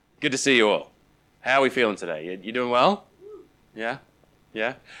Good to see you all. How are we feeling today? You doing well? Yeah?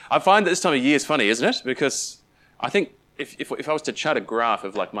 Yeah? I find that this time of year is funny, isn't it? Because I think if I was to chart a graph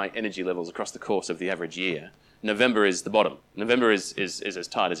of like my energy levels across the course of the average year, November is the bottom. November is as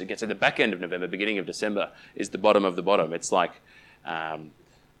tight as it gets. At the back end of November, beginning of December is the bottom of the bottom. It's like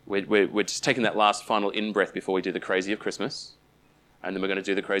we're just taking that last final in-breath before we do the crazy of Christmas. And then we're going to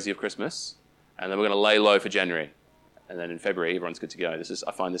do the crazy of Christmas. And then we're going to lay low for January. And then in February, everyone's good to go.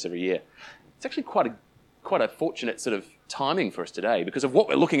 I find this every year. It's actually quite a fortunate sort of timing for us today, because of what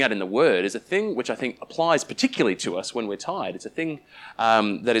we're looking at in the Word is a thing which I think applies particularly to us when we're tired. It's a thing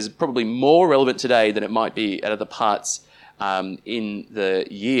that is probably more relevant today than it might be at other parts in the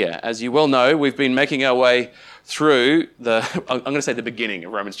year. As you well know, we've been making our way through I'm going to say the beginning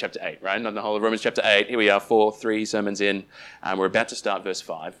of Romans chapter 8, right? Not the whole of Romans chapter 8. Here we are, 3 sermons in. We're about to start verse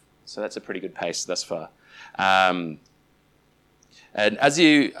 5. So that's a pretty good pace thus far. And as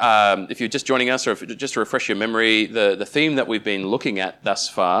if you're just joining us, or just to refresh your memory, the theme that we've been looking at thus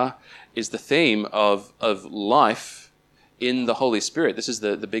far is the theme of life in the Holy Spirit. This is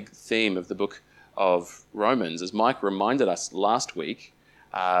the big theme of the book of Romans. As Mike reminded us last week,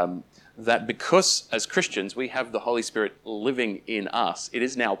 that because as Christians we have the Holy Spirit living in us, it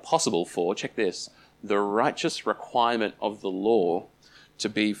is now possible for, check this, the righteous requirement of the law to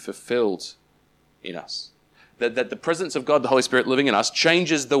be fulfilled in us. That the presence of God, the Holy Spirit living in us,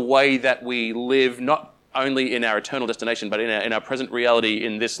 changes the way that we live, not only in our eternal destination, but in our present reality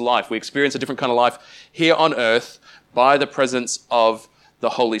in this life. We experience a different kind of life here on earth by the presence of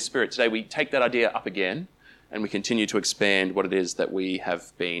the Holy Spirit. Today we take that idea up again and we continue to expand what it is that we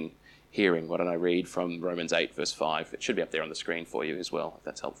have been hearing. Why don't I read from Romans 8, verse 5? It should be up there on the screen for you as well, if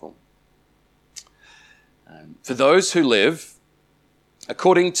that's helpful. For those who live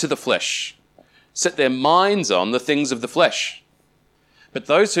according to the flesh set their minds on the things of the flesh. But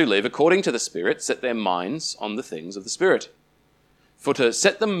those who live according to the Spirit set their minds on the things of the Spirit. For to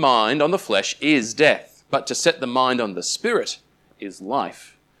set the mind on the flesh is death, but to set the mind on the Spirit is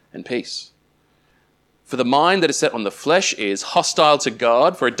life and peace. For the mind that is set on the flesh is hostile to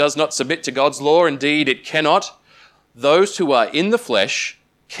God, for it does not submit to God's law. Indeed, it cannot. Those who are in the flesh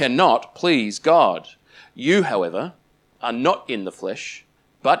cannot please God. You, however, are not in the flesh,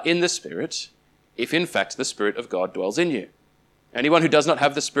 but in the Spirit, if in fact the Spirit of God dwells in you. Anyone who does not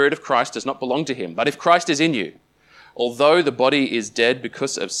have the Spirit of Christ does not belong to him. But if Christ is in you, although the body is dead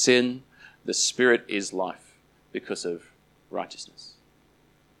because of sin, the Spirit is life because of righteousness.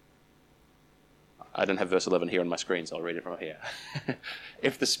 I don't have verse 11 here on my screen, so I'll read it from here.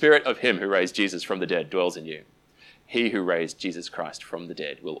 If the Spirit of him who raised Jesus from the dead dwells in you, he who raised Jesus Christ from the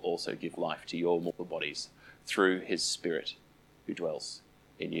dead will also give life to your mortal bodies through his Spirit who dwells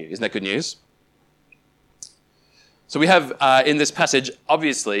in you. Isn't that good news? So we have in this passage,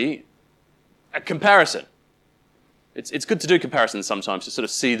 obviously, a comparison. It's good to do comparisons sometimes to sort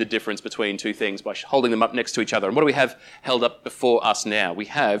of see the difference between two things by holding them up next to each other. And what do we have held up before us now? We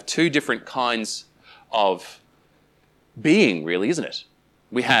have two different kinds of being, really, isn't it?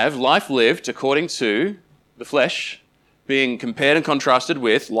 We have life lived according to the flesh being compared and contrasted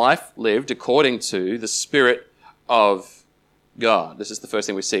with life lived according to the Spirit of God. This is the first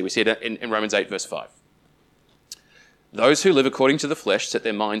thing we see. We see it in Romans 8, verse 5. Those who live according to the flesh set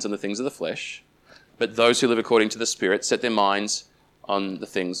their minds on the things of the flesh, but those who live according to the Spirit set their minds on the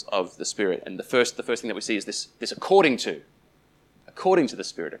things of the Spirit. And the first thing that we see is this according to the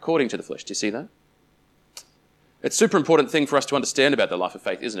Spirit, according to the flesh. Do you see that? It's a super important thing for us to understand about the life of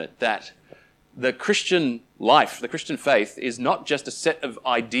faith, isn't it? That the Christian life, the Christian faith, is not just a set of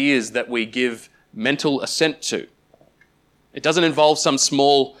ideas that we give mental assent to. It doesn't involve some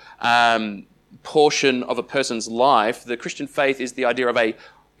small portion of a person's life. The Christian faith is the idea of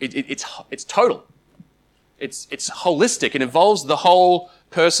it's total. It's holistic. It involves the whole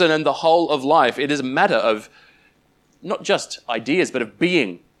person and the whole of life. It is a matter of not just ideas, but of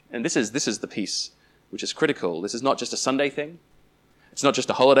being. And this is the piece which is critical. This is not just a Sunday thing. It's not just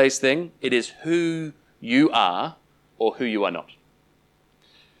a holidays thing. It is who you are or who you are not.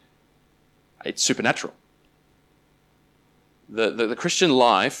 It's supernatural. The Christian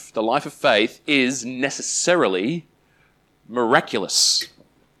life, the life of faith, is necessarily miraculous.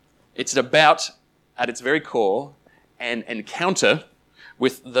 It's about, at its very core, an encounter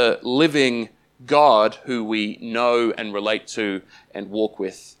with the living God who we know and relate to and walk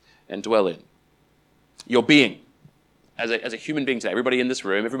with and dwell in. Your being, as a human being today, everybody in this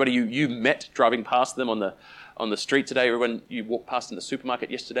room, everybody you met driving past them on the street today, everyone you walked past in the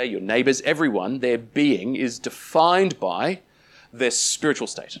supermarket yesterday, your neighbours, everyone, their being is defined by their spiritual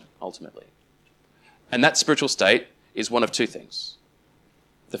state, ultimately. And that spiritual state is one of two things.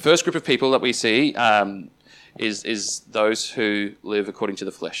 The first group of people that we see is those who live according to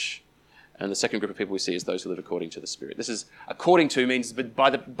the flesh. And the second group of people we see is those who live according to the Spirit. This is according to means by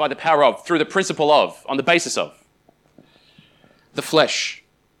the power of, through the principle of, on the basis of. The flesh.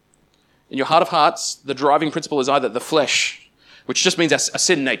 In your heart of hearts, the driving principle is either the flesh, which just means a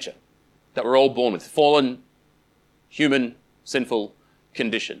sin nature that we're all born with, fallen, human, sinful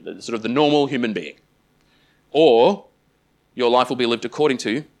condition, sort of the normal human being. Or your life will be lived according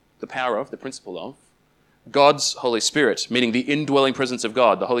to the power of, the principle of, God's Holy Spirit, meaning the indwelling presence of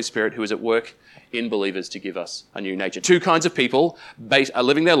God, the Holy Spirit who is at work in believers to give us a new nature. Two kinds of people are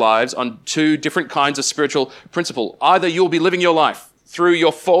living their lives on two different kinds of spiritual principle. Either you'll be living your life through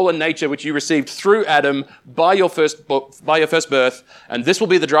your fallen nature, which you received through Adam by your first birth, and this will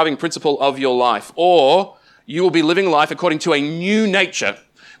be the driving principle of your life. Or you will be living life according to a new nature,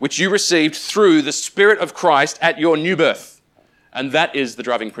 which you received through the Spirit of Christ at your new birth. And that is the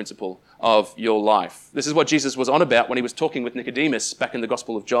driving principle of your life. This is what Jesus was on about when he was talking with Nicodemus back in the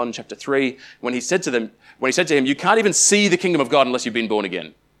Gospel of John, chapter 3, when he said to him, you can't even see the kingdom of God unless you've been born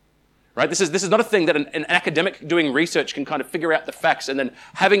again. Right? This is not a thing that an academic doing research can kind of figure out the facts and then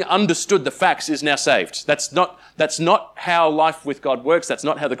having understood the facts is now saved. That's not how life with God works. That's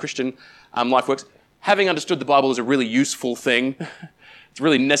not how the Christian life works. Having understood the Bible is a really useful thing. It's a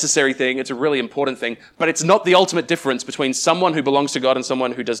really necessary thing. It's a really important thing. But it's not the ultimate difference between someone who belongs to God and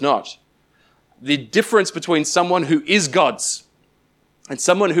someone who does not. The difference between someone who is God's and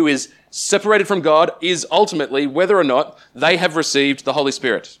someone who is separated from God is ultimately whether or not they have received the Holy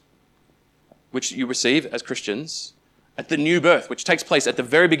Spirit, which you receive as Christians at the new birth, which takes place at the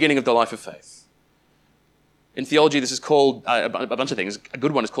very beginning of the life of faith. In theology, this is called a bunch of things. A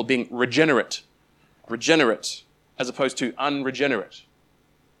good one is called being regenerate. Regenerate, as opposed to unregenerate.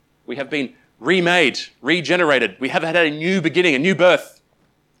 We have been remade, regenerated. We have had a new beginning, a new birth.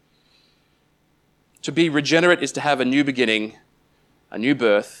 To be regenerate is to have a new beginning, a new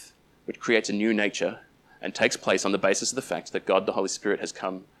birth, which creates a new nature and takes place on the basis of the fact that God, the Holy Spirit, has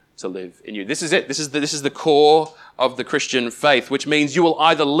come to live in you. This is it. This is the core of the Christian faith, which means you will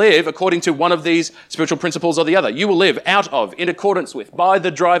either live according to one of these spiritual principles or the other. You will live out of, in accordance with, by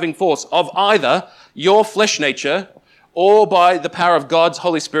the driving force of either your flesh nature or by the power of God's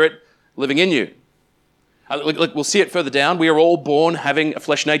Holy Spirit living in you. We'll see it further down. We are all born having a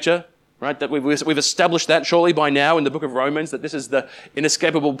flesh nature, right? That we've established that surely by now in the book of Romans, that this is the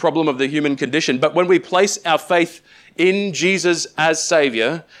inescapable problem of the human condition. But when we place our faith in Jesus as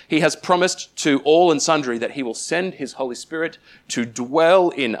Savior, he has promised to all and sundry that he will send his Holy Spirit to dwell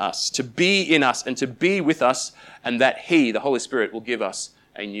in us, to be in us, and to be with us, and that he, the Holy Spirit, will give us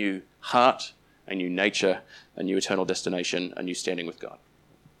a new heart, a new nature, a new eternal destination, a new standing with God.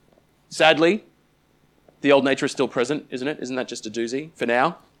 Sadly, the old nature is still present, isn't it? Isn't that just a doozy for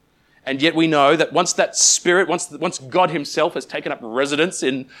now? And yet we know that once that Spirit, once God himself has taken up residence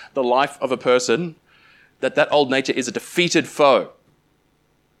in the life of a person, that old nature is a defeated foe.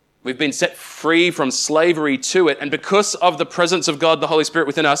 We've been set free from slavery to it. And because of the presence of God, the Holy Spirit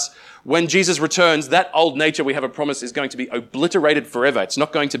within us, when Jesus returns, that old nature, we have a promise, is going to be obliterated forever. It's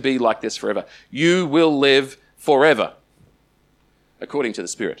not going to be like this forever. You will live forever, according to the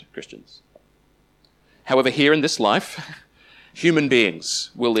Spirit, Christians. However, here in this life, human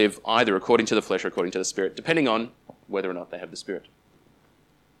beings will live either according to the flesh or according to the Spirit, depending on whether or not they have the Spirit.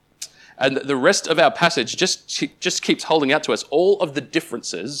 And the rest of our passage just keeps holding out to us all of the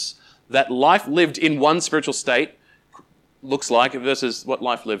differences that life lived in one spiritual state looks like versus what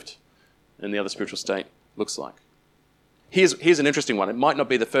life lived in the other spiritual state looks like. Here's an interesting one. It might not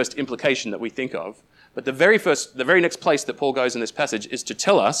be the first implication that we think of, but the very next place that Paul goes in this passage is to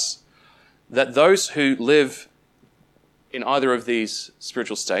tell us that those who live in either of these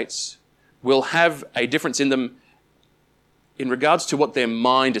spiritual states will have a difference in them in regards to what their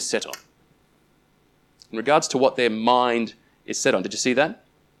mind is set on. In regards to what their mind is set on. Did you see that?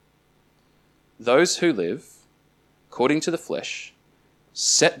 Those who live according to the flesh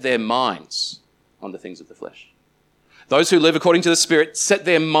set their minds on the things of the flesh. Those who live according to the Spirit set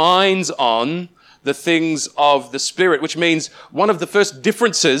their minds on the things of the Spirit, which means one of the first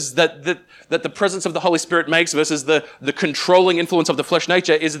differences that the presence of the Holy Spirit makes versus the controlling influence of the flesh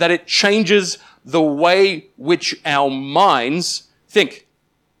nature is that it changes the way which our minds think.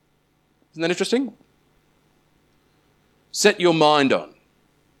 Isn't that interesting? Set your mind on.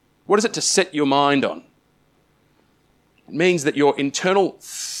 What is it to set your mind on? It means that your internal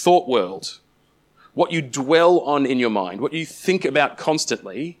thought world, what you dwell on in your mind, what you think about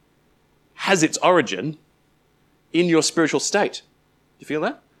constantly, has its origin in your spiritual state. Do you feel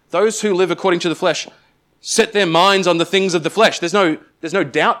that? Those who live according to the flesh set their minds on the things of the flesh. There's no There's no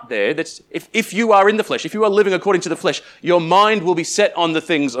doubt there that if you are in the flesh, if you are living according to the flesh, your mind will be set on the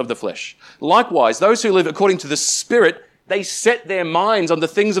things of the flesh. Likewise, those who live according to the Spirit, they set their minds on the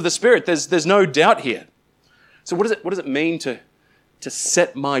things of the Spirit. There's no doubt here. So what does it mean to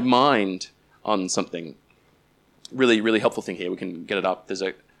set my mind on something? Really, really helpful thing here. We can get it up. There's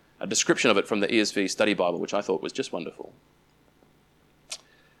a description of it from the ESV Study Bible, which I thought was just wonderful.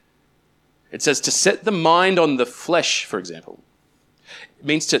 It says to set the mind on the flesh, for example. It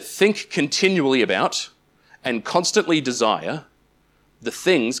means to think continually about and constantly desire the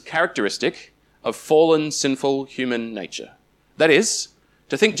things characteristic of fallen, sinful human nature. That is,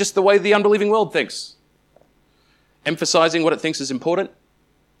 to think just the way the unbelieving world thinks. Emphasizing what it thinks is important,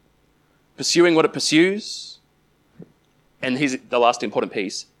 pursuing what it pursues, and here's the last important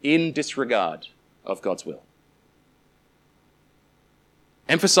piece, in disregard of God's will.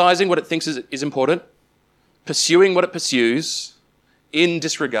 Emphasizing what it thinks is important, pursuing what it pursues, in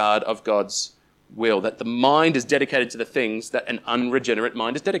disregard of God's will. That the mind is dedicated to the things that an unregenerate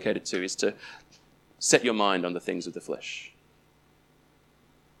mind is dedicated to, is to set your mind on the things of the flesh.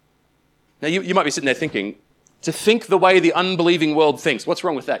 Now you might be sitting there thinking, to think the way the unbelieving world thinks, what's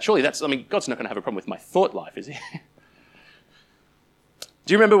wrong with that? Surely God's not going to have a problem with my thought life, is he?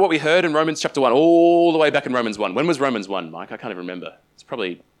 Do you remember what we heard in Romans chapter 1, all the way back in Romans 1? When was Romans 1, Mike? I can't even remember. It's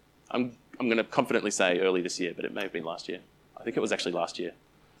probably, I'm going to confidently say early this year, but it may have been last year. I think it was actually last year.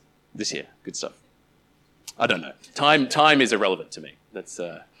 This year. Good stuff. I don't know. Time is irrelevant to me. That's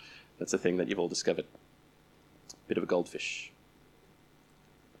a thing that you've all discovered. Bit of a goldfish.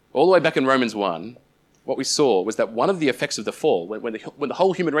 All the way back in Romans 1, what we saw was that one of the effects of the fall, when the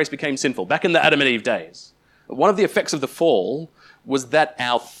whole human race became sinful, back in the Adam and Eve days, one of the effects of the fall was that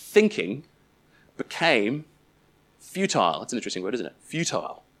our thinking became futile. That's an interesting word, isn't it?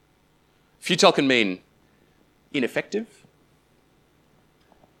 Futile. Futile can mean ineffective.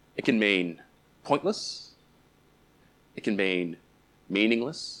 It can mean pointless. It can mean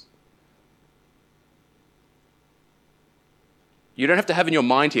meaningless. You don't have to have in your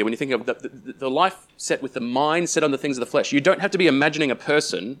mind here, when you think of the life set with the mind set on the things of the flesh, you don't have to be imagining a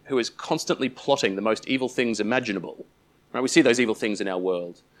person who is constantly plotting the most evil things imaginable. Right? We see those evil things in our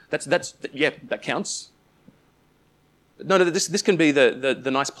world. That counts. No, this can be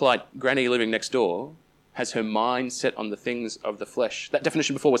the nice, polite granny living next door has her mind set on the things of the flesh. That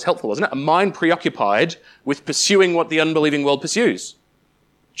definition before was helpful, wasn't it? A mind preoccupied with pursuing what the unbelieving world pursues.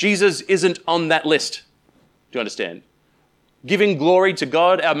 Jesus isn't on that list. Do you understand? Giving glory to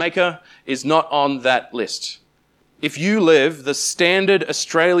God, our Maker, is not on that list. If you live the standard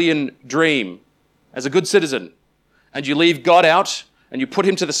Australian dream as a good citizen, and you leave God out and you put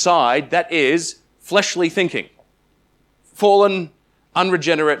him to the side, that is fleshly thinking. Fallen,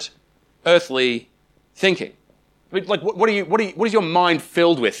 unregenerate, earthly thinking. I mean, like, what is your mind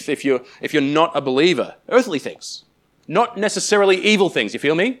filled with if you're not a believer? Earthly things. Not necessarily evil things, you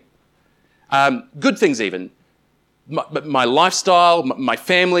feel me? Good things even. My lifestyle, my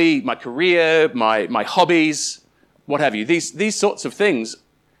family, my career, my hobbies, what have you. These sorts of things,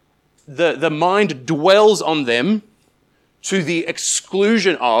 the mind dwells on them to the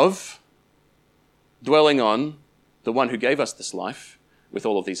exclusion of dwelling on the one who gave us this life with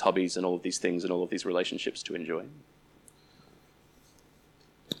all of these hobbies and all of these things and all of these relationships to enjoy.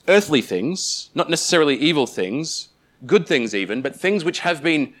 Earthly things, not necessarily evil things, good things even, but things which have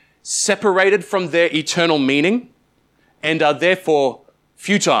been separated from their eternal meaning and are therefore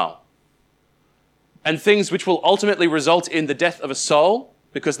futile. And things which will ultimately result in the death of a soul,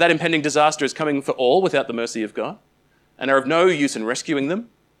 because that impending disaster is coming for all without the mercy of God, and are of no use in rescuing them,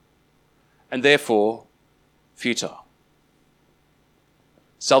 and therefore futile.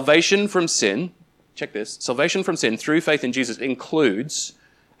 Salvation from sin, check this, salvation from sin through faith in Jesus includes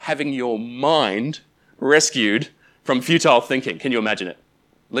having your mind rescued from futile thinking. Can you imagine it?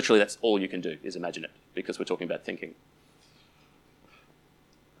 Literally, that's all you can do, is imagine it, because we're talking about thinking.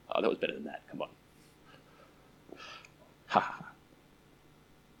 Oh, that was better than that. Come on. Ha ha.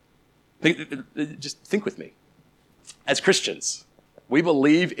 Just think with me. As Christians, we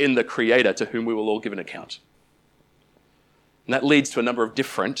believe in the Creator to whom we will all give an account. And that leads to a number of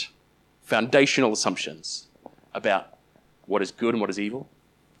different foundational assumptions about what is good and what is evil,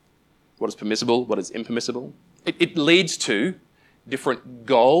 what is permissible, what is impermissible. It leads to different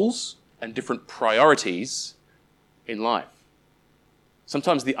goals and different priorities in life.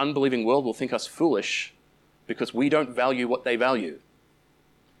 Sometimes the unbelieving world will think us foolish because we don't value what they value.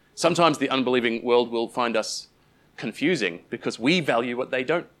 Sometimes the unbelieving world will find us confusing because we value what they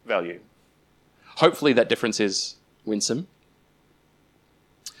don't value. Hopefully that difference is winsome.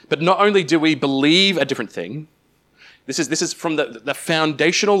 But not only do we believe a different thing, This is from the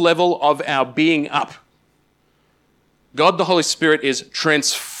foundational level of our being up. God the Holy Spirit is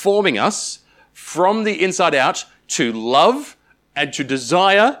transforming us from the inside out to love and to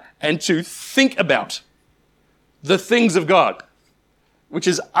desire and to think about the things of God, which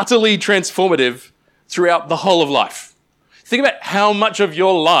is utterly transformative throughout the whole of life. Think about how much of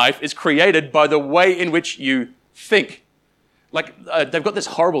your life is created by the way in which you think. Like, they've got this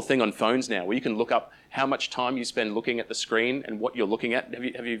horrible thing on phones now where you can look up how much time you spend looking at the screen and what you're looking at.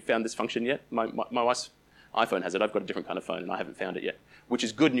 Have you found this function yet? My wife's iPhone has it. I've got a different kind of phone and I haven't found it yet, which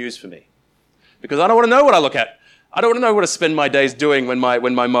is good news for me. Because I don't want to know what I look at. I don't want to know what I spend my days doing when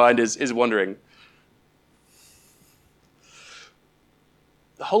my mind is wandering.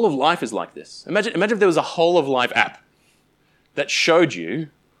 The whole of life is like this. Imagine if there was a whole of life app that showed you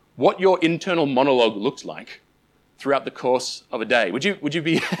what your internal monologue looked like throughout the course of a day. Would you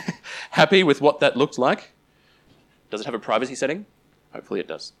be happy with what that looked like? Does it have a privacy setting? Hopefully it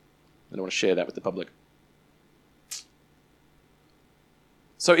does. I don't want to share that with the public.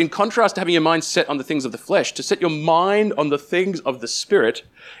 So in contrast to having your mind set on the things of the flesh, to set your mind on the things of the Spirit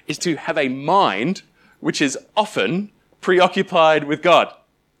is to have a mind which is often preoccupied with God.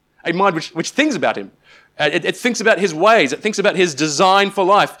 A mind which thinks about him. It thinks about his ways. It thinks about his design for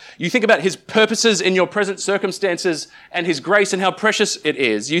life. You think about his purposes in your present circumstances and his grace and how precious it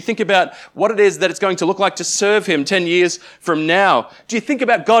is. You think about what it is that it's going to look like to serve him 10 years from now. Do you think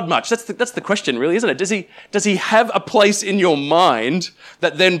about God much? That's the question, really, isn't it? Does he have a place in your mind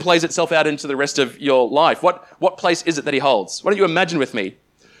that then plays itself out into the rest of your life? What place is it that he holds? Why don't you imagine with me?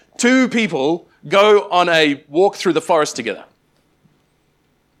 Two people go on a walk through the forest together.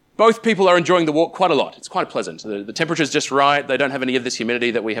 Both people are enjoying the walk quite a lot. It's quite pleasant. The temperature's just right. They don't have any of this humidity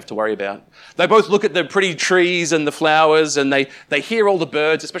that we have to worry about. They both look at the pretty trees and the flowers, and they hear all the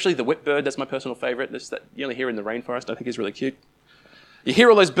birds, especially the whipbird. That's my personal favourite. This that you only hear in the rainforest. I think is really cute. You hear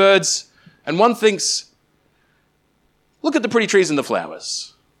all those birds, and one thinks, look at the pretty trees and the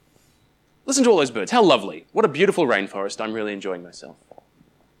flowers. Listen to all those birds. How lovely. What a beautiful rainforest. I'm really enjoying myself.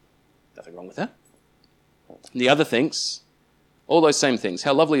 Nothing wrong with that. And the other thinks, all those same things.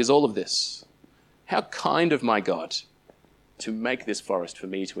 How lovely is all of this? How kind of my God to make this forest for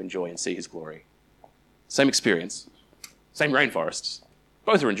me to enjoy and see his glory. Same experience, same rainforests.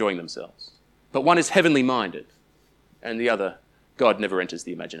 Both are enjoying themselves. But one is heavenly minded, and the other, God never enters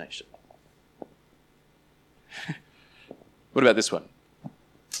the imagination. What about this one?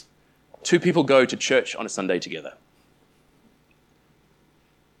 Two people go to church on a Sunday together.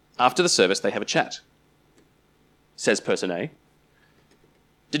 After the service, they have a chat. Says person A,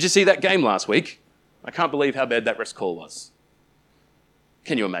 did you see that game last week? I can't believe how bad that rest call was.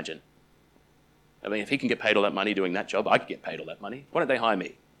 Can you imagine? I mean, if he can get paid all that money doing that job, I could get paid all that money. Why don't they hire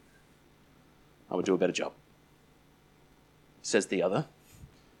me? I would do a better job. Says the other.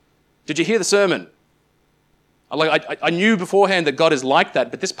 Did you hear the sermon? I knew beforehand that God is like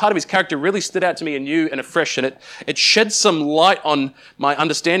that, but this part of his character really stood out to me anew and afresh, and it shed some light on my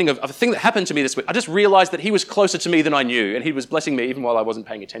understanding of a thing that happened to me this week. I just realized that he was closer to me than I knew, and he was blessing me even while I wasn't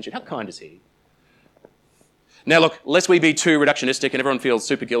paying attention. How kind is he? Now look, lest we be too reductionistic and everyone feels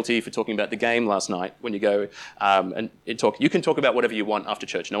super guilty for talking about the game last night when you go and talk. You can talk about whatever you want after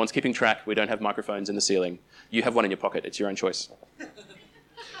church. No one's keeping track. We don't have microphones in the ceiling. You have one in your pocket. It's your own choice.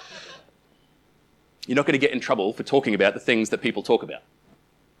 You're not going to get in trouble for talking about the things that people talk about.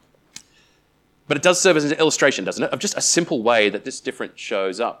 But it does serve as an illustration, doesn't it, of just a simple way that this difference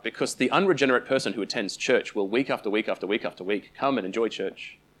shows up. Because the unregenerate person who attends church will week after week after week after week come and enjoy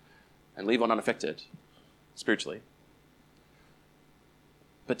church and leave on unaffected spiritually.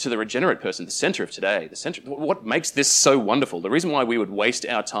 But to the regenerate person, the centre of today, what makes this so wonderful, the reason why we would waste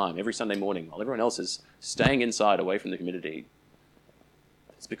our time every Sunday morning while everyone else is staying inside away from the humidity,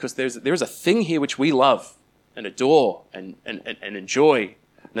 it's because there is a thing here which we love and adore and enjoy,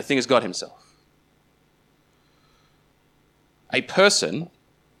 and the thing is God himself. A person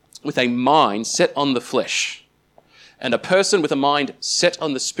with a mind set on the flesh and a person with a mind set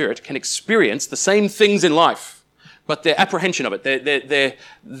on the Spirit can experience the same things in life, but their apprehension of it,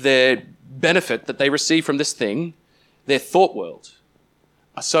 their benefit that they receive from this thing, their thought world,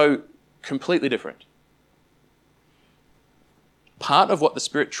 are so completely different. Part of what the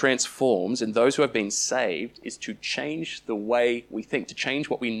Spirit transforms in those who have been saved is to change the way we think, to change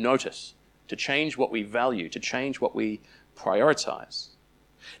what we notice, to change what we value, to change what we prioritize.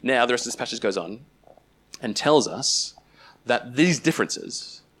 Now, the rest of this passage goes on and tells us that these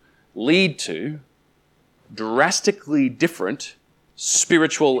differences lead to drastically different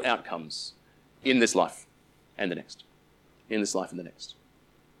spiritual outcomes in this life and the next. In this life and the next.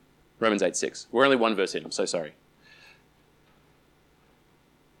 Romans 8:6. We're only one verse in, I'm so sorry.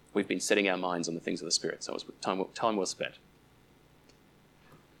 we've been setting our minds on the things of the Spirit. So it was time well spent.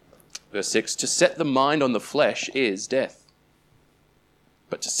 Verse 6, to set the mind on the flesh is death,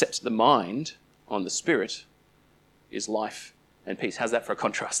 but to set the mind on the Spirit is life and peace. How's that for a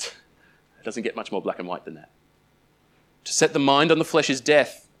contrast? It doesn't get much more black and white than that. To set the mind on the flesh is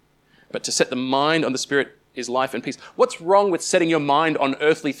death, but to set the mind on the Spirit is life and peace. What's wrong with setting your mind on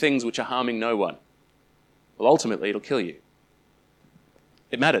earthly things which are harming no one? Well, ultimately, it'll kill you.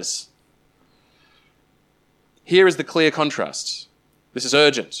 It matters. Here is the clear contrast. This is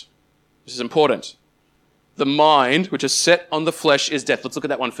urgent. This is important. The mind which is set on the flesh is death. Let's look at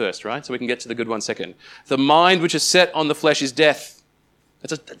that one first, right? So we can get to the good one second. The mind which is set on the flesh is death.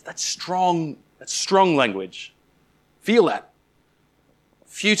 That's strong language. Feel that.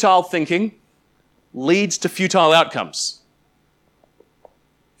 Futile thinking leads to futile outcomes.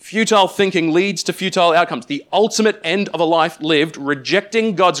 Futile thinking leads to futile outcomes. The ultimate end of a life lived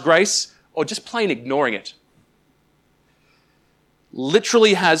rejecting God's grace or just plain ignoring it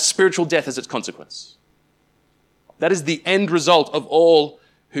literally has spiritual death as its consequence. That is the end result of all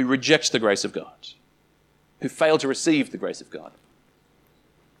who reject the grace of God, who fail to receive the grace of God.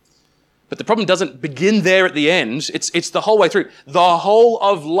 But the problem doesn't begin there at the end. It's the whole way through. The whole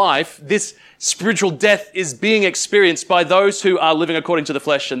of life, this spiritual death is being experienced by those who are living according to the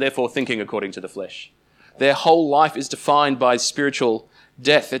flesh and therefore thinking according to the flesh. Their whole life is defined by spiritual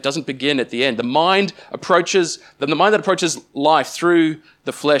death. It doesn't begin at the end. The mind that approaches life through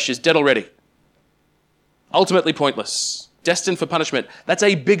the flesh is dead already. Ultimately pointless. Destined for punishment. That's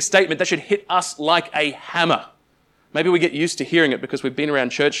a big statement. That should hit us like a hammer. Maybe we get used to hearing it because we've been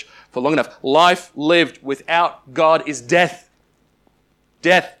around church for long enough. Life lived without God is death.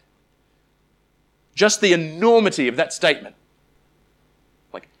 Death. Just the enormity of that statement.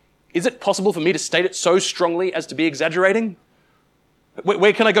 Like, is it possible for me to state it so strongly as to be exaggerating?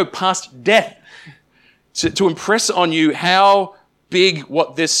 Where can I go past death to impress on you how big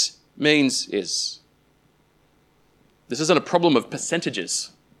what this means is? This isn't a problem of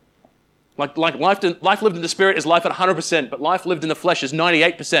percentages. Like life lived in the Spirit is life at 100%, but life lived in the flesh is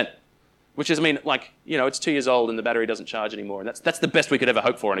 98%, which is, it's 2 years old and the battery doesn't charge anymore, and that's the best we could ever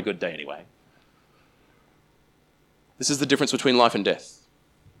hope for on a good day anyway. This is the difference between life and death,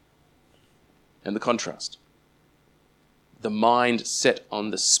 and the contrast. The mind set on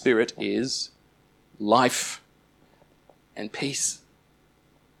the Spirit is life and peace.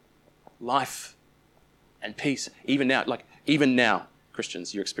 Life and peace. Even now,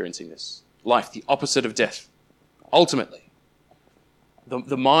 Christians, you're experiencing this. Life, the opposite of death. Ultimately,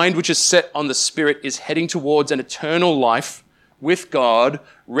 the mind which is set on the Spirit is heading towards an eternal life with God,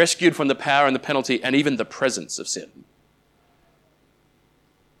 rescued from the power and the penalty and even the presence of sin.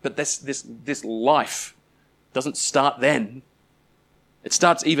 But this life doesn't start then. It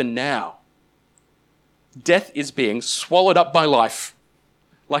starts even now. Death is being swallowed up by life.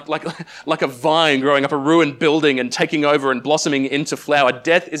 Like a vine growing up a ruined building and taking over and blossoming into flower.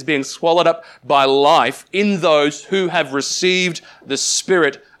 Death is being swallowed up by life in those who have received the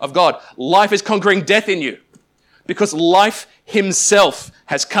Spirit of God. Life is conquering death in you because life himself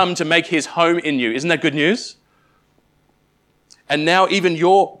has come to make his home in you. Isn't that good news? And now even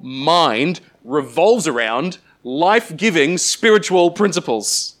your mind revolves around life-giving spiritual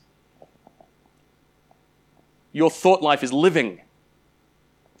principles. Your thought life is living.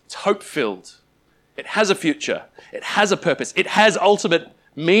 It's hope-filled. It has a future. It has a purpose. It has ultimate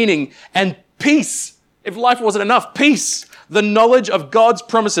meaning and peace. If life wasn't enough, peace. The knowledge of God's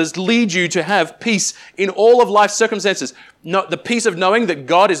promises lead you to have peace in all of life's circumstances. The peace of knowing that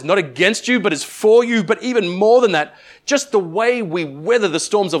God is not against you, but is for you. But even more than that, just the way we weather the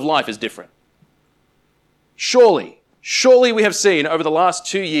storms of life is different. Surely we have seen over the last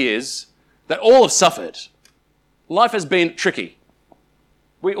 2 years that all have suffered. Life has been tricky.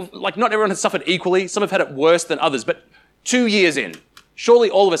 Not everyone has suffered equally. Some have had it worse than others. But 2 years in, surely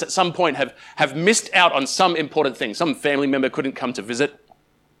all of us at some point have missed out on some important thing. Some family member couldn't come to visit.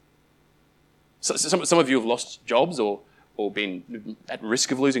 So, some of you have lost jobs or been at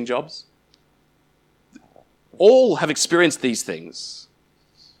risk of losing jobs. All have experienced these things.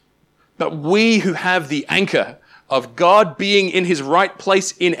 But we who have the anchor of God being in his right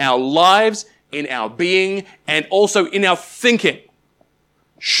place in our lives, in our being, and also in our thinking,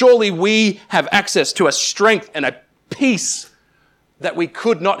 surely we have access to a strength and a peace that we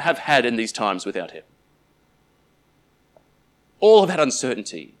could not have had in these times without him. All have had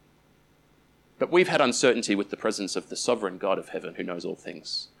uncertainty, but we've had uncertainty with the presence of the sovereign God of heaven who knows all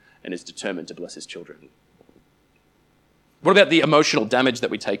things and is determined to bless his children. What about the emotional damage that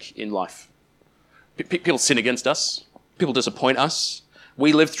we take in life? People sin against us. People disappoint us.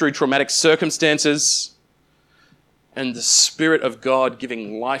 We live through traumatic circumstances, and the Spirit of God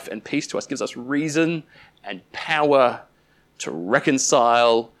giving life and peace to us gives us reason and power to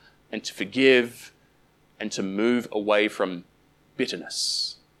reconcile and to forgive and to move away from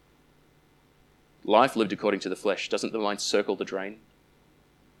bitterness. Life lived according to the flesh. Doesn't the mind circle the drain?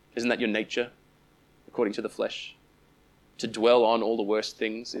 Isn't that your nature, according to the flesh? To dwell on all the worst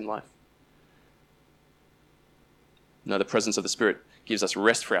things in life? No, the presence of the Spirit gives us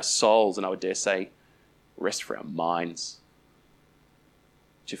rest for our souls, and I would dare say, rest for our minds,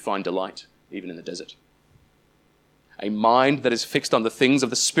 to find delight even in the desert. A mind that is fixed on the things of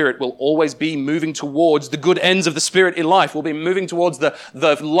the Spirit will always be moving towards the good ends of the Spirit in life. We'll be moving towards the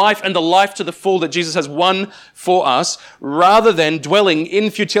life and the life to the full that Jesus has won for us, rather than dwelling in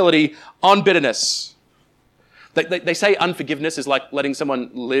futility on bitterness. They say unforgiveness is like letting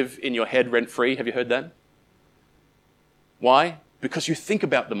someone live in your head rent-free. Have you heard that? Why? Because you think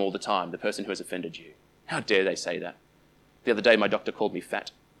about them all the time, the person who has offended you. How dare they say that? The other day, my doctor called me fat.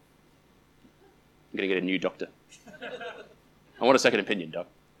 I'm going to get a new doctor. I want a second opinion, Doc.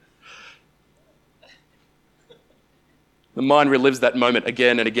 The mind relives that moment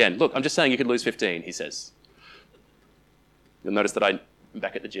again and again. Look, I'm just saying you could lose 15, he says. You'll notice that I'm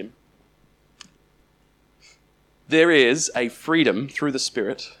back at the gym. There is a freedom through the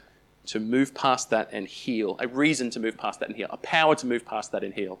Spirit to move past that and heal, a reason to move past that and heal, a power to move past that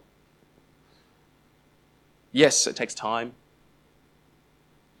and heal. Yes, it takes time.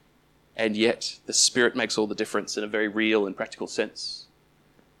 And yet, the Spirit makes all the difference in a very real and practical sense.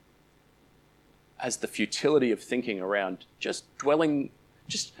 As the futility of thinking around just dwelling,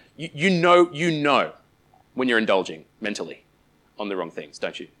 you know when you're indulging mentally on the wrong things,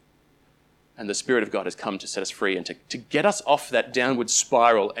 don't you? And the Spirit of God has come to set us free and to get us off that downward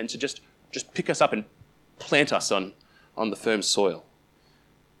spiral and to just pick us up and plant us on the firm soil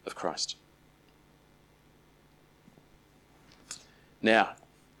of Christ. Now,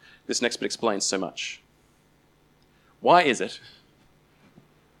 this next bit explains so much. Why is it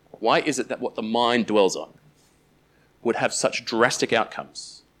that what the mind dwells on would have such drastic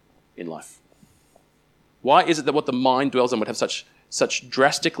outcomes in life? Why is it that what the mind dwells on would have such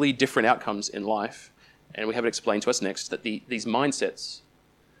drastically different outcomes in life? And we have it explained to us next that these mindsets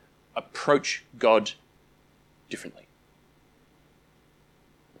approach God differently.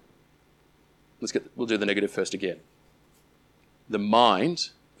 We'll do the negative first again. The mind,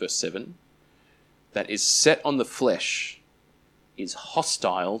 verse 7, that is set on the flesh is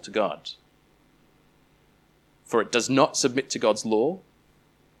hostile to God. For it does not submit to God's law.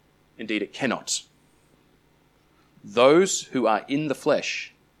 Indeed, it cannot. Those who are in the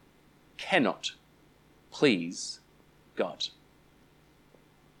flesh cannot please God.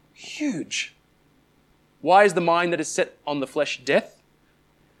 Huge. Why is the mind that is set on the flesh death?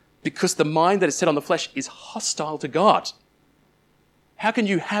 Because the mind that is set on the flesh is hostile to God. How can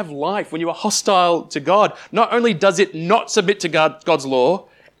you have life when you are hostile to God? Not only does it not submit to God's law,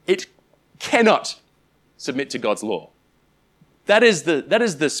 it cannot submit to God's law. That is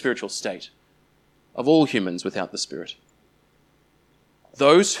the spiritual state of all humans without the Spirit.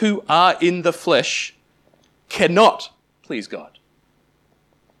 Those who are in the flesh cannot please God.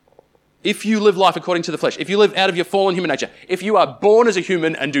 If you live life according to the flesh, if you live out of your fallen human nature, if you are born as a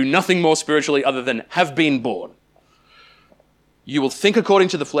human and do nothing more spiritually other than have been born, you will think according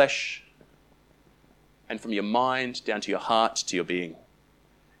to the flesh, and from your mind down to your heart to your being,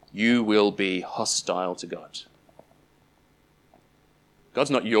 you will be hostile to God. God's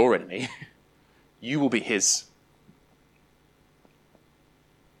not your enemy. You will be his.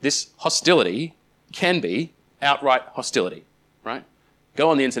 This hostility can be outright hostility, right? Go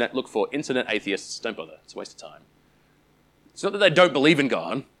on the internet, look for internet atheists. Don't bother. It's a waste of time. It's not that they don't believe in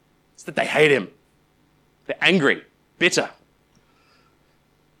God. It's that they hate him. They're angry, bitter,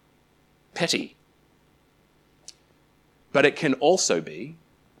 petty. But it can also be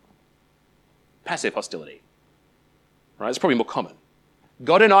passive hostility, right? It's probably more common.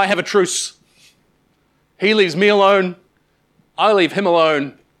 God and I have a truce. He leaves me alone. I leave him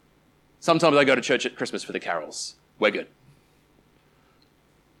alone. Sometimes I go to church at Christmas for the carols. We're good.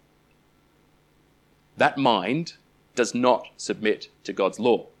 That mind does not submit to God's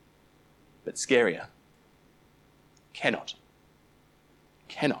law. But scarier, cannot.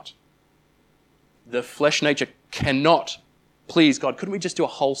 The flesh nature cannot please God. Couldn't we just do a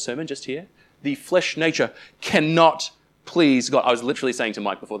whole sermon just here? The flesh nature cannot please God. I was literally saying to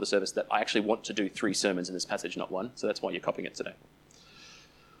Mike before the service that I actually want to do 3 sermons in this passage, not 1. So that's why you're copying it today.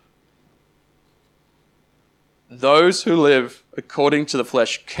 Those who live according to the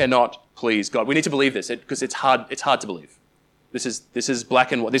flesh cannot please God. We need to believe this because it's hard to believe. This is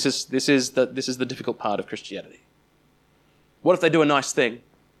black and white. This is the difficult part of Christianity. What if they do a nice thing?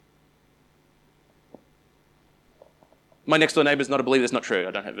 My next door neighbour is not a believer. That's not true.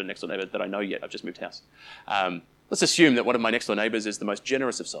 I don't have a next door neighbour that I know yet. I've just moved house. Let's assume that one of my next door neighbours is the most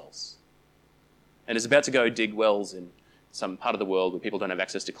generous of souls and is about to go dig wells in some part of the world where people don't have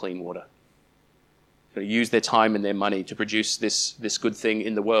access to clean water. Going to use their time and their money to produce this good thing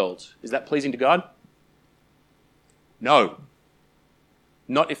in the world. Is that pleasing to God? No.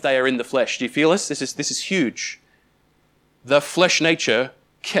 Not if they are in the flesh. Do you feel this? This is huge. The flesh nature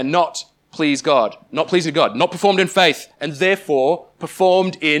cannot please God. Not pleasing to God. Not performed in faith, and therefore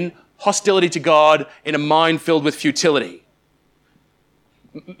performed in hostility to God in a mind filled with futility.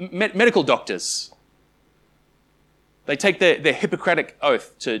 Medical doctors, they take their Hippocratic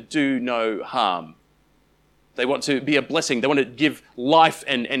oath to do no harm. They want to be a blessing. They want to give life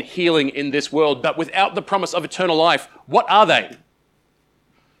and healing in this world, but without the promise of eternal life, what are they?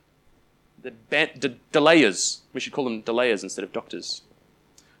 The delayers. We should call them delayers instead of doctors.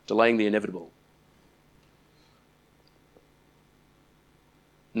 Delaying the inevitable.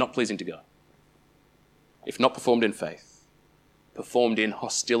 Not pleasing to God. If not performed in faith, performed in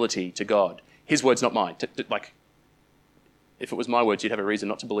hostility to God. His words, not mine. Like, if it was my words, you'd have a reason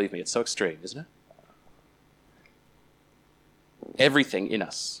not to believe me. It's so extreme, isn't it? Everything in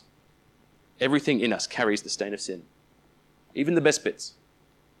us carries the stain of sin. Even the best bits.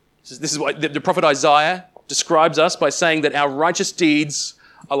 This is why the prophet Isaiah describes us by saying that our righteous deeds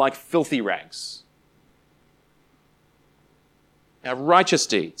are like filthy rags. Our righteous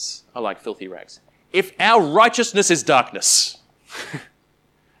deeds are like filthy rags. If our righteousness is darkness,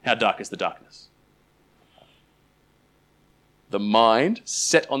 how dark is the darkness? The mind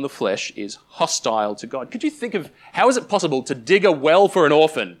set on the flesh is hostile to God. Could you think of how is it possible to dig a well for an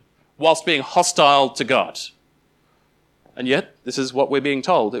orphan whilst being hostile to God? And yet, this is what we're being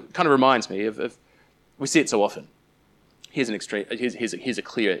told. It kind of reminds me of we see it so often. Here's an extreme. Here's a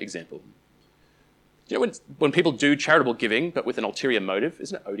clear example. You know when people do charitable giving, but with an ulterior motive,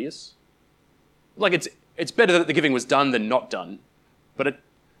 isn't it odious? Like it's better that the giving was done than not done, but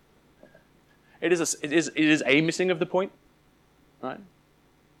it is a missing of the point, right?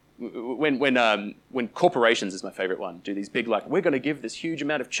 When corporations is my favorite one, do these big we're going to give this huge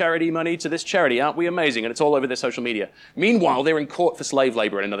amount of charity money to this charity, aren't we amazing? And it's all over their social media. Meanwhile, they're in court for slave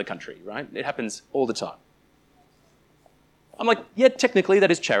labor in another country, right? It happens all the time. I'm like, yeah, technically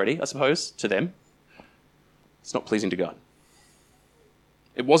that is charity, I suppose, to them. It's not pleasing to God.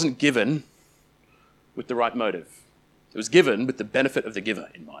 It wasn't given with the right motive. It was given with the benefit of the giver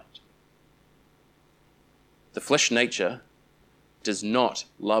in mind. The flesh nature does not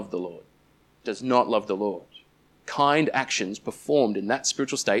love the Lord, does not love the Lord. Kind actions performed in that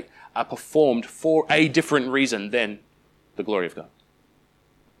spiritual state are performed for a different reason than the glory of God.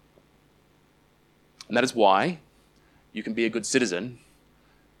 And that is why you can be a good citizen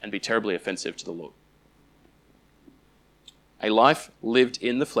and be terribly offensive to the Lord. A life lived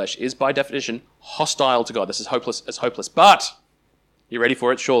in the flesh is by definition hostile to God. This is hopeless as hopeless. But, you ready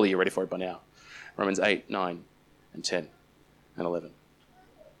for it? Surely you're ready for it by now. Romans 8, 9, and 10. And 11.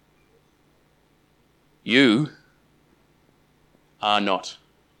 You are not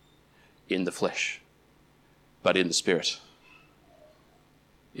in the flesh, but in the Spirit,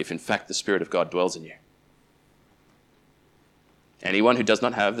 if in fact the Spirit of God dwells in you. Anyone who does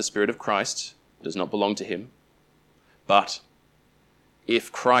not have the Spirit of Christ does not belong to him. But if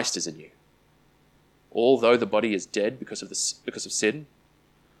Christ is in you, although the body is dead because of sin,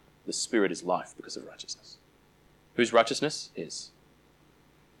 the Spirit is life because of righteousness. Whose righteousness? His.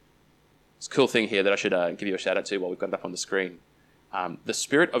 It's a cool thing here that I should give you a shout out to while we've got it up on the screen. The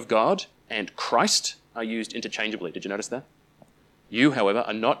Spirit of God and Christ are used interchangeably. Did you notice that? You, however,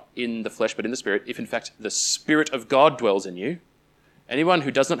 are not in the flesh but in the Spirit, if in fact the Spirit of God dwells in you. Anyone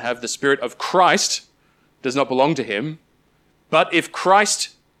who does not have the Spirit of Christ does not belong to him. But if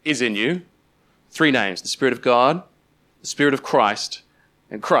Christ is in you, three names, the Spirit of God, the Spirit of Christ,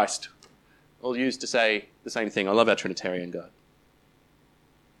 and Christ, all used to say the same thing. I love our Trinitarian God.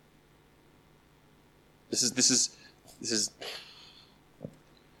 This is.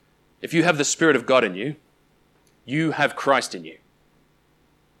 If you have the Spirit of God in you, you have Christ in you.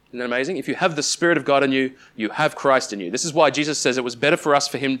 Isn't that amazing? If you have the Spirit of God in you, you have Christ in you. This is why Jesus says it was better for us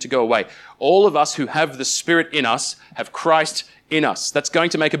for him to go away. All of us who have the Spirit in us have Christ in us. That's going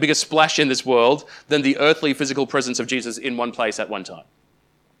to make a bigger splash in this world than the earthly physical presence of Jesus in one place at one time.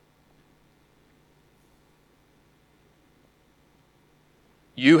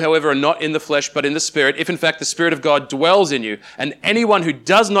 You, however, are not in the flesh, but in the Spirit, if in fact the Spirit of God dwells in you. And anyone who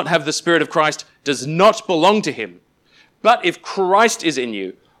does not have the Spirit of Christ does not belong to him. But if Christ is in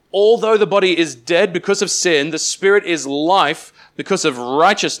you, although the body is dead because of sin, the Spirit is life because of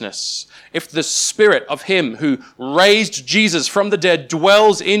righteousness. If the Spirit of him who raised Jesus from the dead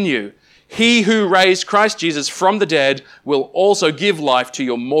dwells in you, he who raised Christ Jesus from the dead will also give life to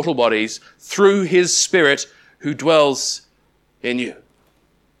your mortal bodies through his Spirit who dwells in you.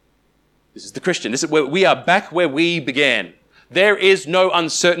 This is the Christian. This is where we are back where we began. There is no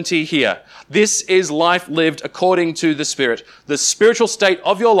uncertainty here. This is life lived according to the Spirit. The spiritual state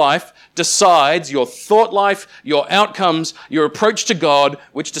of your life decides your thought life, your outcomes, your approach to God,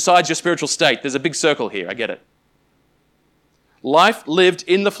 which decides your spiritual state. There's a big circle here. I get it. Life lived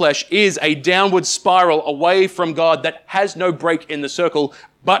in the flesh is a downward spiral away from God that has no break in the circle,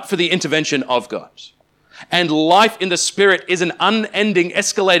 but for the intervention of God. And life in the Spirit is an unending,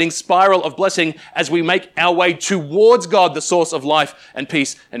 escalating spiral of blessing as we make our way towards God, the source of life and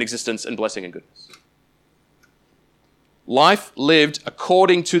peace and existence and blessing and goodness. Life lived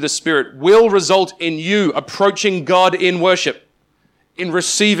according to the Spirit will result in you approaching God in worship, in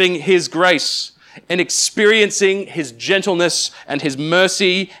receiving his grace, in experiencing his gentleness and his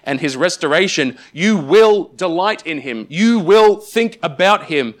mercy and his restoration. You will delight in him. You will think about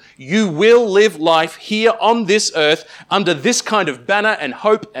him. You will live life here on this earth under this kind of banner and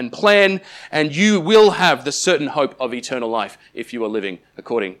hope and plan, and you will have the certain hope of eternal life if you are living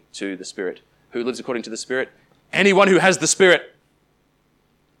according to the Spirit. Who lives according to the Spirit? Anyone who has the Spirit.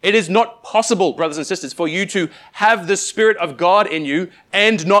 It is not possible, brothers and sisters, for you to have the Spirit of God in you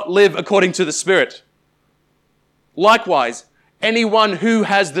and not live according to the Spirit. Likewise, anyone who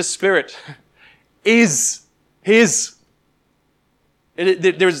has the Spirit is his.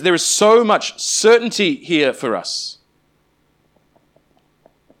 There is so much certainty here for us.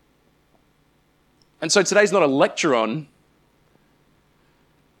 And so today's not a lecture on,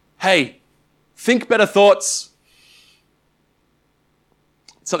 hey, think better thoughts.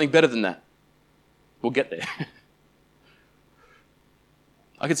 Something better than that. We'll get there.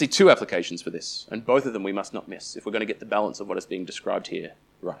 I can see two applications for this, and both of them we must not miss if we're going to get the balance of what is being described here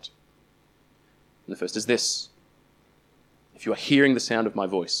right. And the first is this. If you are hearing the sound of my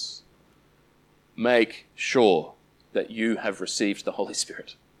voice, make sure that you have received the Holy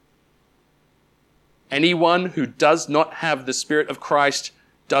Spirit. Anyone who does not have the Spirit of Christ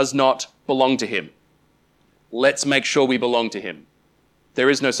does not belong to him. Let's make sure we belong to him. There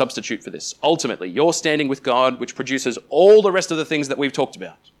is no substitute for this. Ultimately, your standing with God, which produces all the rest of the things that we've talked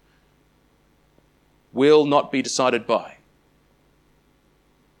about, will not be decided by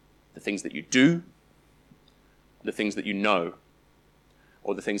the things that you do, the things that you know,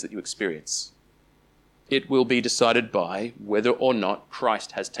 or the things that you experience. It will be decided by whether or not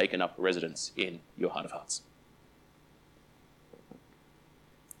Christ has taken up residence in your heart of hearts.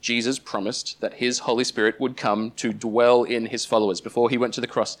 Jesus promised that his Holy Spirit would come to dwell in his followers. Before he went to the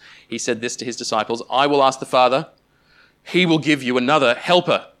cross, he said this to his disciples, I will ask the Father, he will give you another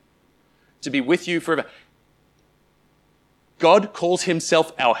helper to be with you forever. God calls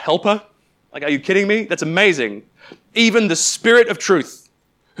himself our helper? Like, are you kidding me? That's amazing. Even the Spirit of truth,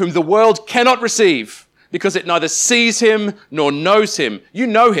 whom the world cannot receive, because it neither sees him nor knows him. You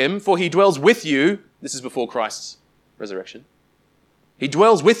know him, for he dwells with you. This is before Christ's resurrection. He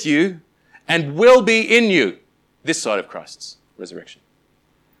dwells with you and will be in you this side of Christ's resurrection.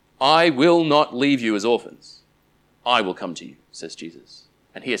 I will not leave you as orphans. I will come to you, says Jesus.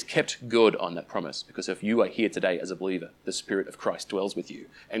 And he has kept good on that promise, because if you are here today as a believer, the Spirit of Christ dwells with you,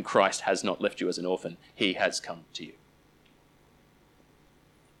 and Christ has not left you as an orphan. He has come to you.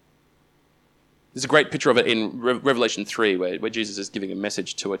 There's a great picture of it in Revelation 3, where Jesus is giving a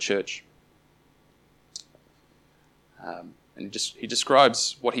message to a church. And he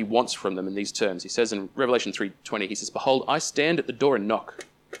describes what he wants from them in these terms. He says in Revelation 3:20, he says, Behold, I stand at the door and knock.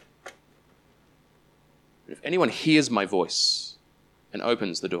 If anyone hears my voice and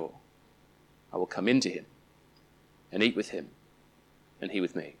opens the door, I will come into him and eat with him and he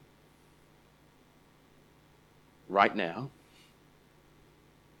with me. Right now,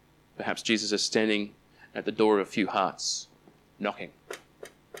 perhaps Jesus is standing at the door of a few hearts, knocking.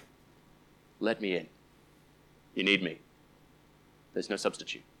 Let me in. You need me. There's no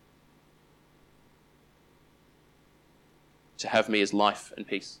substitute. To have me is life and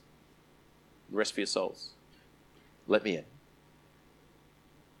peace. Rest for your souls. Let me in.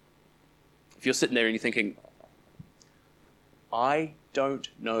 If you're sitting there and you're thinking, I don't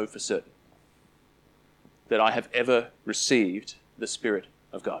know for certain that I have ever received the Spirit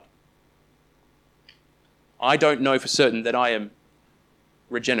of God. I don't know for certain that I am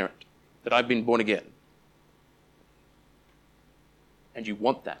regenerate, that I've been born again. And you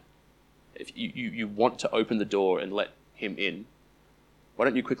want that. If you want to open the door and let him in, why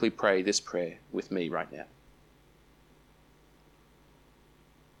don't you quickly pray this prayer with me right now?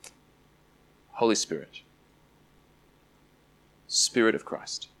 Holy Spirit, Spirit of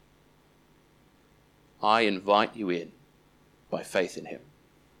Christ, I invite you in by faith in him.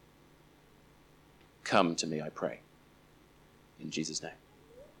 Come to me, I pray. In Jesus' name.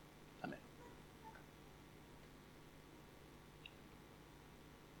 Amen.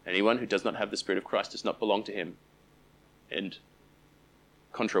 Anyone who does not have the Spirit of Christ does not belong to him. And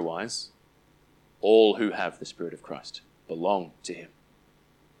contrawise, all who have the Spirit of Christ belong to him.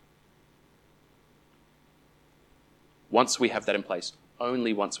 Once we have that in place,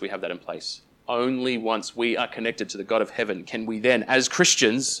 only once we have that in place, only once we are connected to the God of heaven, can we then, as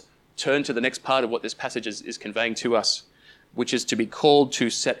Christians, turn to the next part of what this passage is conveying to us, which is to be called to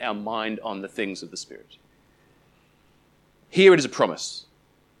set our mind on the things of the Spirit. Here it is a promise.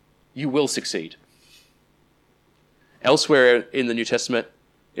 You will succeed. Elsewhere in the New Testament,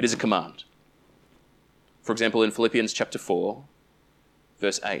 it is a command. For example, in Philippians chapter 4,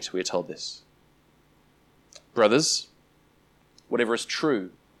 verse 8, we are told this. Brothers, whatever is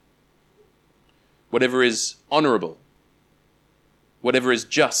true, whatever is honorable, whatever is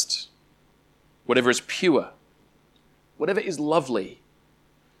just, whatever is pure, whatever is lovely,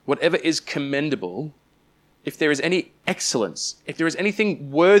 whatever is commendable, if there is any excellence, if there is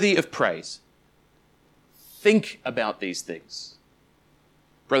anything worthy of praise, think about these things.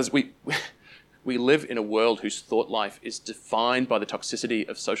 Brothers, we live in a world whose thought life is defined by the toxicity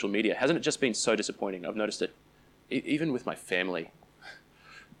of social media. Hasn't it just been so disappointing? I've noticed it, even with my family,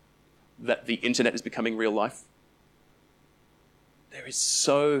 that the internet is becoming real life. There is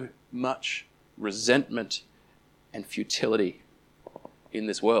so much resentment and futility in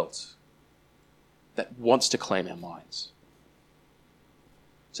this world that wants to claim our minds.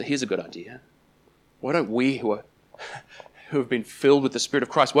 So here's a good idea. Why don't we who have been filled with the Spirit of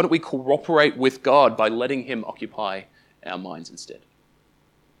Christ, why don't we cooperate with God by letting him occupy our minds instead?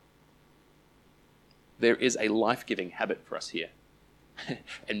 There is a life-giving habit for us here.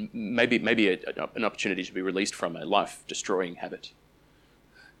 And maybe an opportunity to be released from a life-destroying habit.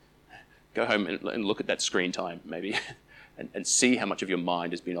 Go home and look at that screen time, maybe, and see how much of your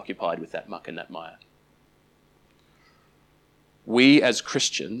mind has been occupied with that muck and that mire. We as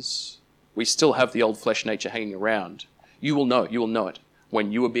Christians, we still have the old flesh nature hanging around. You will know it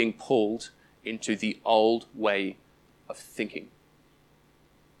when you are being pulled into the old way of thinking.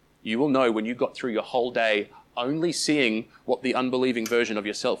 You will know when you got through your whole day only seeing what the unbelieving version of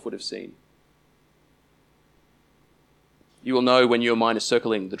yourself would have seen. You will know when your mind is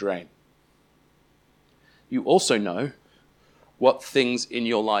circling the drain. You also know what things in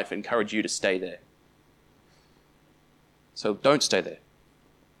your life encourage you to stay there. So don't stay there.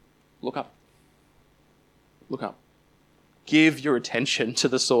 Look up. Look up. Give your attention to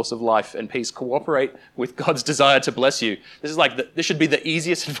the source of life and peace. Cooperate with God's desire to bless you. This should be the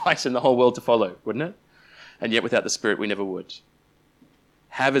easiest advice in the whole world to follow, wouldn't it? And yet without the Spirit, we never would.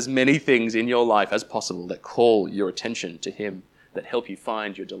 Have as many things in your life as possible that call your attention to him, that help you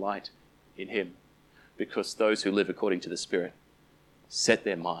find your delight in him. Because those who live according to the Spirit set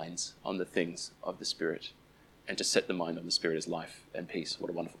their minds on the things of the Spirit. And to set the mind on the Spirit is life and peace.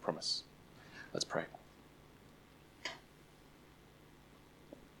 What a wonderful promise. Let's pray.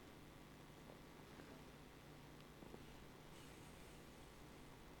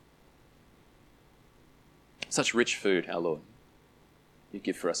 Such rich food, our Lord, you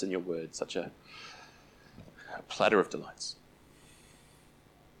give for us in your word, such a platter of delights.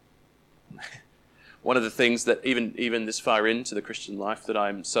 One of the things that even this far into the Christian life that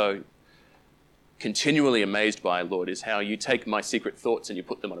I'm so continually amazed by, Lord, is how you take my secret thoughts and you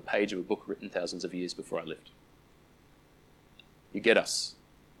put them on a page of a book written thousands of years before I lived. You get us.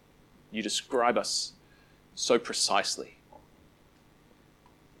 You describe us so precisely.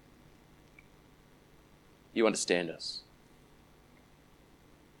 You understand us.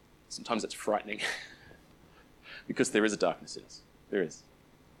 Sometimes it's frightening because there is a darkness in us. There is.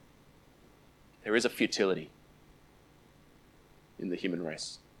 There is a futility in the human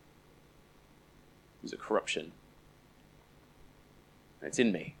race. There's a corruption. And it's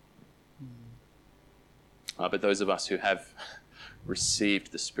in me. But those of us who have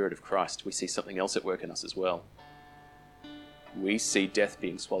received the Spirit of Christ, we see something else at work in us as well. We see death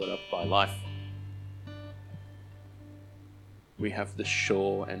being swallowed up by life. We have the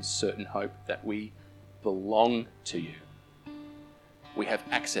sure and certain hope that we belong to you. We have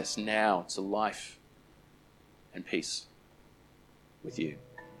access now to life and peace with you.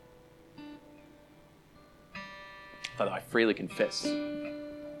 Father, I freely confess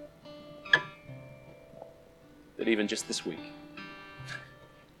that even just this week,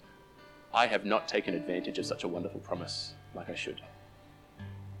 I have not taken advantage of such a wonderful promise like I should.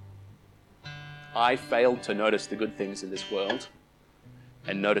 I failed to notice the good things in this world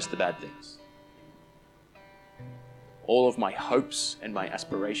and notice the bad things. All of my hopes and my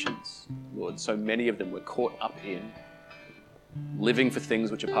aspirations, Lord, so many of them were caught up in living for things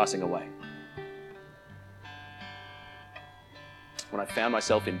which are passing away. When I found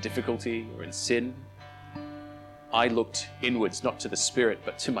myself in difficulty or in sin, I looked inwards, not to the Spirit,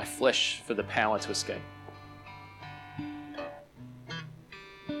 but to my flesh for the power to escape.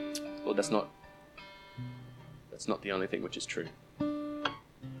 Lord, that's not the only thing which is true.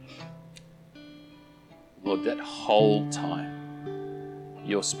 Lord, that whole time,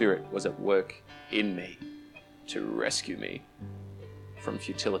 your Spirit was at work in me to rescue me from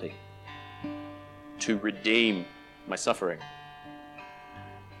futility, to redeem my suffering,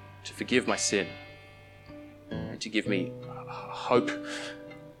 to forgive my sin, and to give me hope.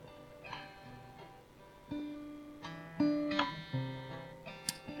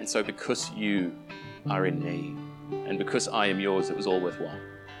 And so because you are in me, and because I am yours, it was all worthwhile.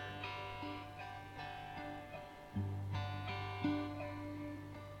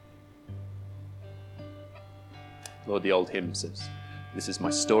 Lord, the old hymn says, "This is my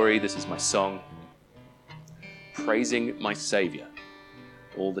story, this is my song, praising my Saviour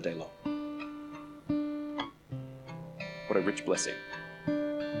all the day long." What a rich blessing.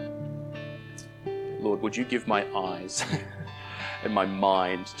 Lord, would you give my eyes and my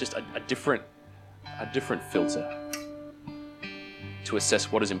mind just a different filter to assess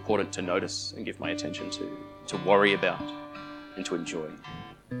what is important to notice and give my attention to worry about and to enjoy.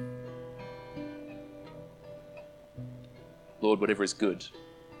 Lord, whatever is good,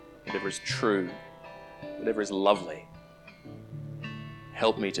 whatever is true, whatever is lovely,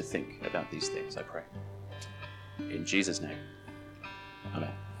 help me to think about these things, I pray. In Jesus' name.